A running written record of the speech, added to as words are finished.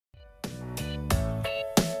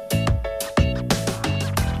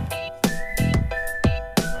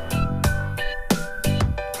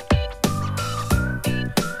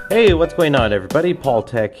Hey, what's going on everybody? Paul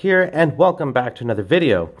Tech here, and welcome back to another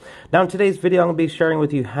video. Now in today's video, I'm going to be sharing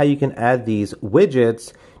with you how you can add these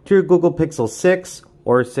widgets to your Google Pixel 6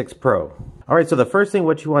 or 6 Pro. Alright, so the first thing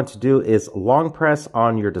what you want to do is long press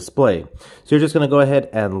on your display. So you're just going to go ahead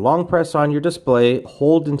and long press on your display,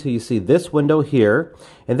 hold until you see this window here,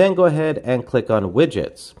 and then go ahead and click on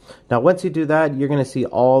widgets. Now once you do that, you're going to see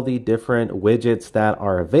all the different widgets that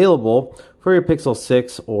are available for your Pixel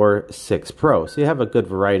 6 or 6 Pro. So you have a good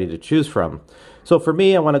variety to choose from. So for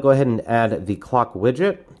me, I want to go ahead and add the clock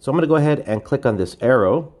widget. So I'm going to go ahead and click on this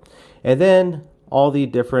arrow, and then all the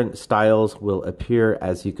different styles will appear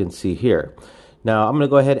as you can see here. Now I'm going to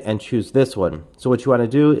go ahead and choose this one. So what you want to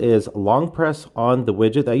do is long press on the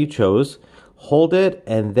widget that you chose, hold it,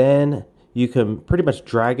 and then you can pretty much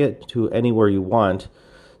drag it to anywhere you want.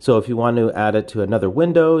 So if you want to add it to another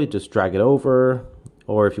window, you just drag it over,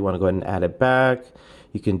 or if you want to go ahead and add it back,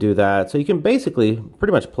 you can do that. So you can basically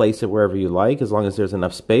pretty much place it wherever you like as long as there's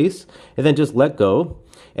enough space, and then just let go.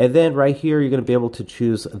 And then right here, you're going to be able to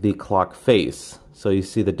choose the clock face. So you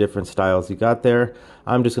see the different styles you got there.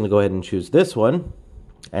 I'm just going to go ahead and choose this one.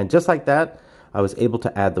 And just like that, I was able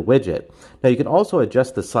to add the widget. Now you can also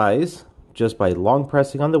adjust the size just by long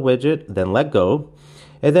pressing on the widget, then let go.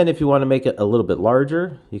 And then if you want to make it a little bit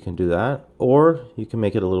larger, you can do that. Or you can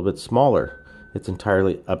make it a little bit smaller. It's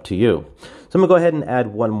entirely up to you. So I'm going to go ahead and add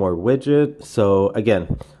one more widget. So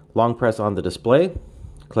again, long press on the display,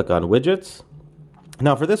 click on widgets.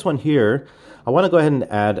 Now for this one here, I want to go ahead and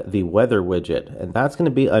add the weather widget, and that's going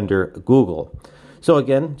to be under Google. So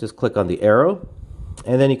again, just click on the arrow,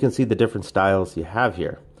 and then you can see the different styles you have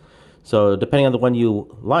here. So depending on the one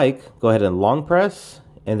you like, go ahead and long press,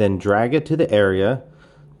 and then drag it to the area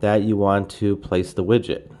that you want to place the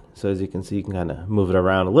widget. So as you can see, you can kind of move it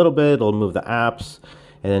around a little bit, it'll move the apps,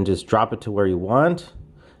 and then just drop it to where you want,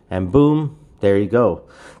 and boom, there you go.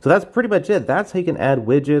 So that's pretty much it. That's how you can add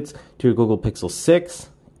widgets to your Google Pixel 6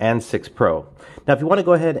 and 6 Pro. Now if you want to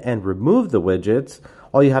go ahead and remove the widgets,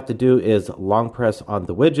 all you have to do is long press on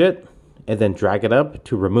the widget and then drag it up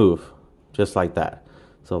to remove, just like that.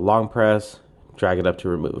 So long press, drag it up to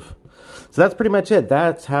remove. So that's pretty much it.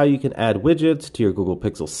 That's how you can add widgets to your Google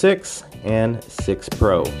Pixel 6 and 6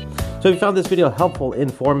 Pro. So if you found this video helpful,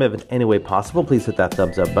 informative in any way possible, please hit that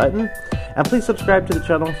thumbs up button. And please subscribe to the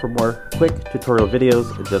channel for more quick tutorial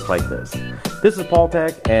videos just like this. This is Paul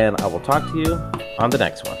Tech, and I will talk to you on the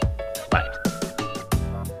next one.